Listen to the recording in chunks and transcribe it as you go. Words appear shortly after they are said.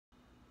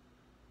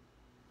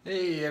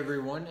Hey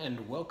everyone,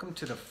 and welcome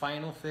to the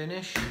final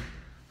finish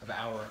of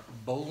our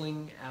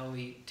bowling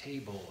alley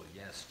table.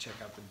 Yes, check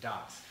out the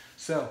dots.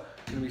 So,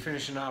 I'm gonna be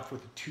finishing off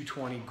with a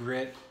 220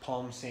 grit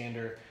palm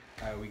sander.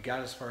 We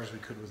got as far as we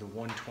could with a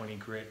 120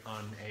 grit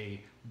on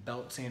a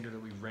belt sander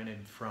that we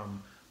rented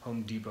from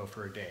Home Depot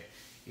for a day.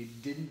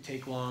 It didn't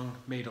take long,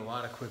 made a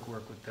lot of quick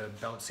work with the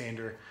belt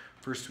sander.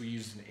 First we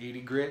used an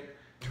 80 grit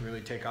to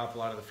really take off a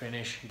lot of the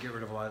finish, get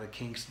rid of a lot of the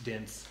kinks,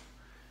 dents,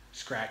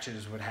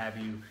 scratches, what have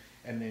you,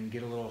 and then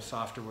get a little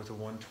softer with a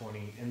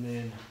 120. And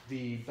then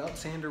the belt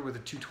sander with a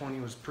 220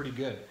 was pretty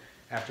good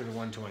after the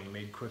 120,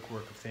 made quick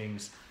work of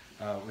things.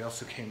 We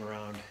also came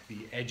around the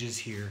edges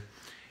here,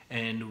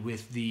 and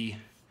with the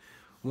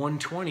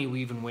 120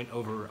 we even went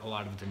over a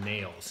lot of the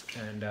nails,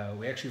 and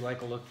we actually like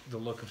the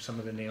look of some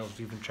of the nails.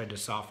 We even tried to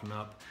soften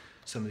up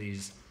some of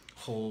these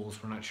holes,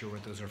 we're not sure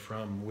what those are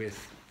from, with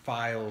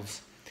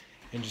files,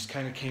 and just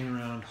kind of came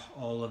around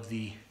all of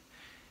the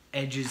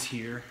edges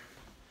here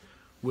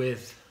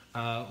with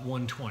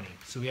 120.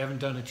 So we haven't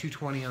done a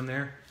 220 on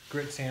there,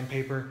 grit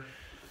sandpaper,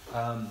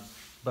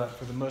 but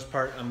for the most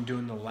part I'm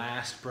doing the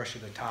last brush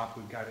at the top.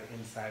 We've got it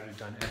inside, we've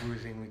done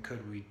everything we could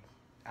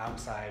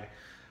outside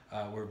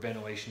where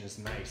ventilation is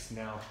nice.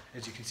 Now,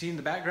 as you can see in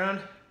the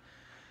background,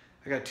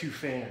 I got two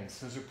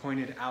fans. Those are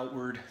pointed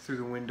outward through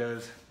the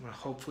windows. I'm gonna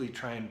hopefully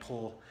try and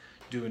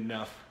do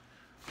enough,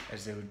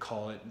 as they would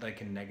call it,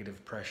 like a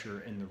negative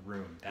pressure in the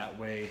room. That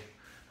way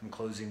I'm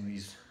closing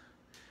these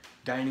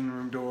dining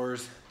room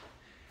doors,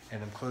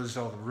 and I've closed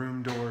all the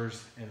room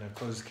doors, and I've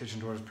closed the kitchen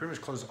doors, pretty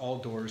much closed all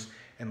doors,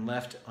 and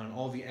left on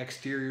all the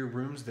exterior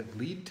rooms that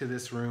lead to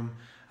this room,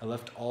 I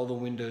left all the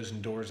windows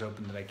and doors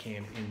open that I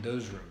can in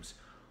those rooms.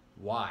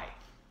 Why?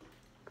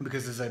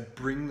 Because as I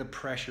bring the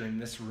pressure in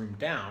this room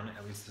down,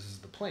 at least this is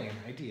the plan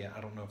idea,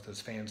 I don't know if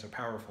those fans are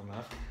powerful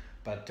enough,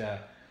 but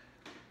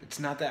it's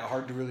not that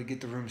hard to really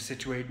get the room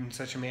situated in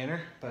such a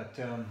manner, but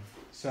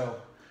so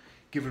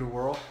give it a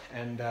whirl,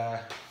 and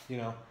you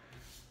know,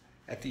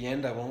 at the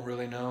end, I won't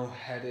really know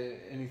had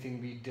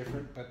anything be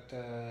different, but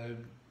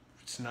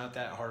it's not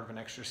that hard of an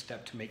extra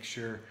step to make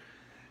sure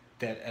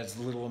that as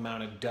little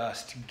amount of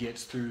dust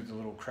gets through the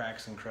little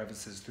cracks and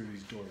crevices through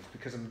these doors.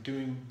 Because I'm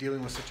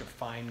dealing with such a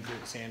fine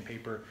grit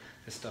sandpaper,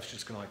 this stuff's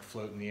just gonna like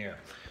float in the air.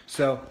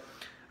 So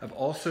I've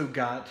also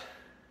got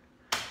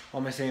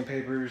all my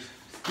sandpapers,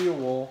 steel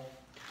wool,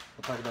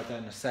 we'll talk about that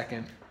in a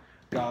second,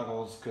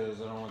 goggles, because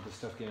I don't want this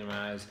stuff getting in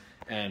my eyes,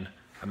 and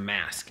a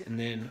mask. And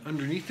then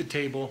underneath the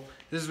table,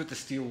 this is what the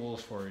steel wool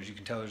is for. As you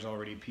can tell, there's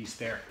already a piece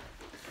there.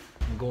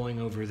 I'm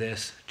going over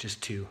this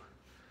just to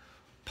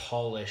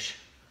polish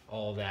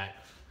all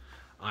that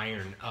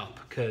iron up,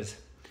 because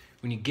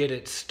when you get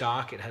it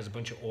stock, it has a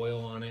bunch of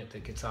oil on it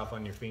that gets off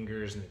on your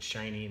fingers, and it's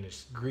shiny and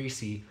it's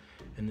greasy,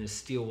 and this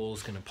steel wool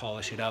is going to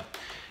polish it up,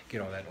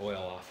 get all that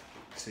oil off,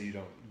 so you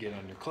don't get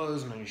on your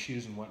clothes and on your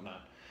shoes and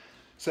whatnot.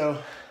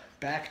 So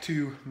back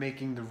to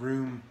making the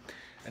room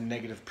a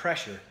negative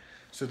pressure.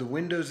 So the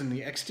windows in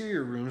the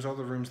exterior rooms, all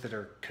the rooms that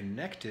are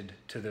connected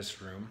to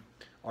this room,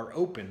 are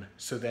open,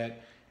 so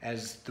that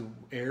as the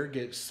air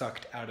gets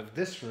sucked out of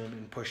this room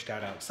and pushed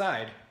out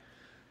outside,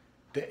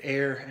 the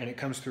air, and it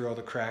comes through all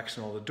the cracks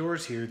and all the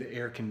doors here, the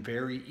air can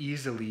very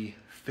easily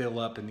fill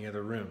up in the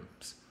other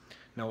rooms.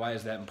 Now, why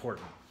is that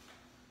important?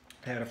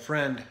 I had a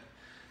friend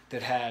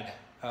that had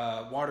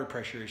a water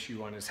pressure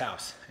issue on his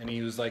house, and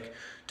he was like,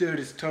 dude,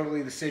 it's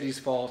totally the city's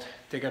fault.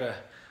 They gotta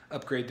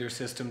upgrade their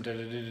system, da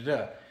da da da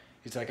da.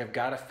 He's like, I've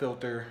got a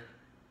filter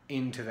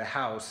into the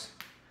house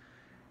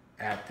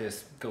at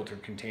this filter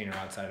container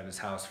outside of his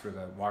house for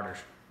the water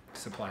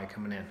supply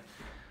coming in.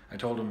 I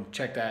told him,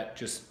 check that,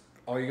 just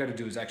all you gotta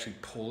do is actually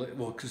pull it.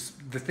 Well, because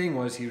the thing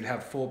was, he would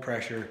have full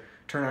pressure,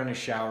 turn on his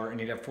shower,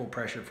 and he'd have full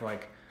pressure for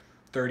like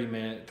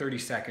 30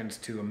 seconds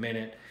to a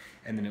minute,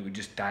 and then it would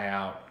just die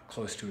out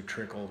close to a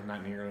trickle,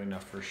 not nearly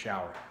enough for a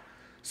shower.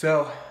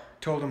 So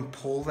told him,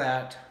 pull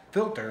that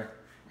filter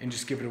and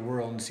just give it a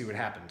whirl and see what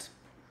happens.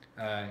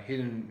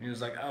 He was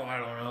like, oh, I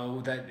don't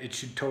know, that it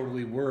should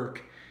totally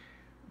work.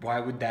 Why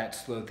would that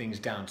slow things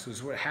down? So this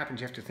is what happens.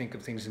 You have to think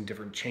of things in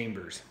different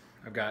chambers.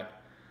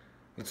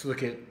 Let's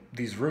look at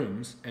these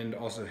rooms and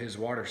also his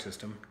water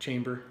system,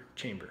 chamber,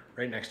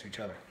 right next to each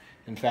other.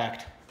 In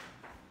fact,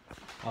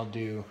 I'll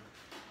do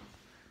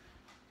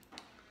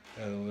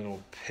a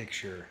little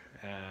picture,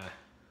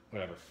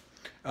 whatever.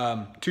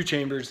 Two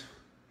chambers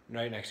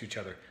right next to each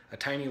other. A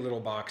tiny little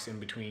box in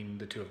between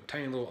the two,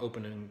 tiny little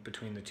opening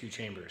between the two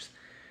chambers.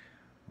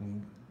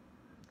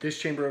 This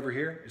chamber over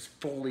here is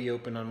fully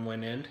open on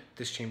one end.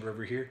 This chamber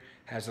over here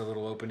has a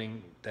little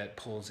opening that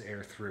pulls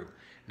air through.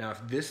 Now, if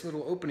this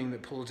little opening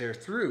that pulls air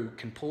through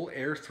can pull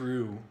air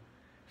through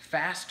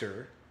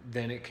faster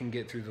than it can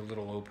get through the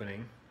little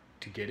opening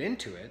to get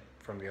into it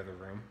from the other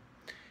room,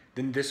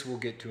 then this will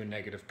get to a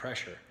negative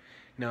pressure.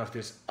 Now, if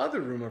this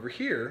other room over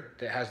here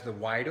that has the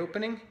wide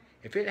opening,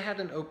 if it had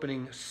an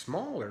opening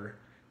smaller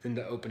than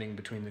the opening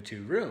between the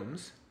two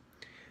rooms,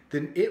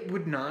 then it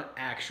would not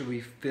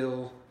actually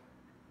fill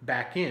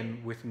back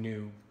in with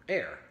new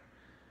air.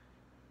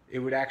 It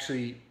would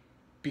actually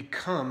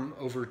become,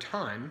 over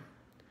time,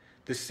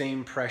 the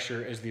same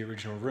pressure as the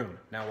original room.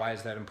 Now, why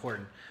is that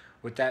important?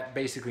 What that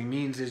basically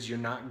means is you're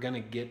not gonna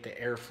get the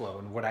airflow.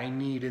 And what I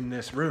need in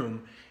this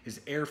room is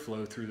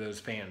airflow through those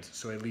fans.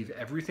 So I leave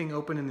everything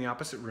open in the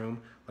opposite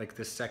room, like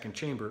this second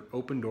chamber.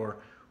 Open door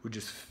would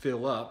just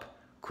fill up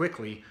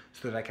quickly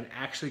so that I can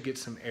actually get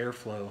some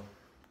airflow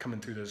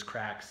coming through those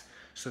cracks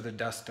so the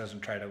dust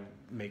doesn't try to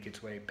make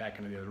its way back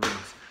into the other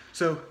rooms.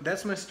 So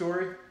that's my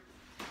story.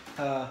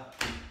 I'll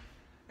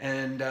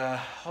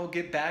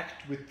get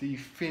back with the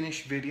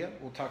finished video.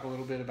 We'll talk a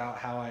little bit about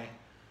how I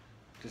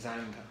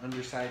designed the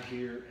underside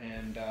here,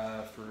 and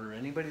for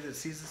anybody that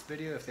sees this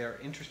video, if they are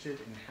interested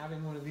in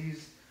having one of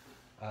these,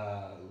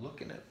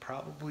 looking at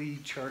probably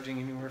charging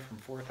anywhere from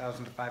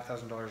 $4,000 to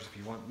 $5,000 if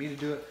you want me to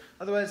do it.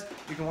 Otherwise,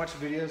 you can watch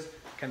the videos,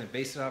 kind of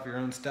base it off your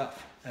own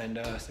stuff, and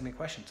send me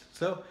questions.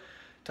 So,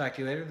 talk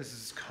to you later. This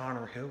is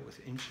Connor Hill with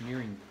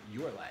Engineering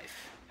Your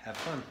Life. Have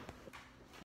fun.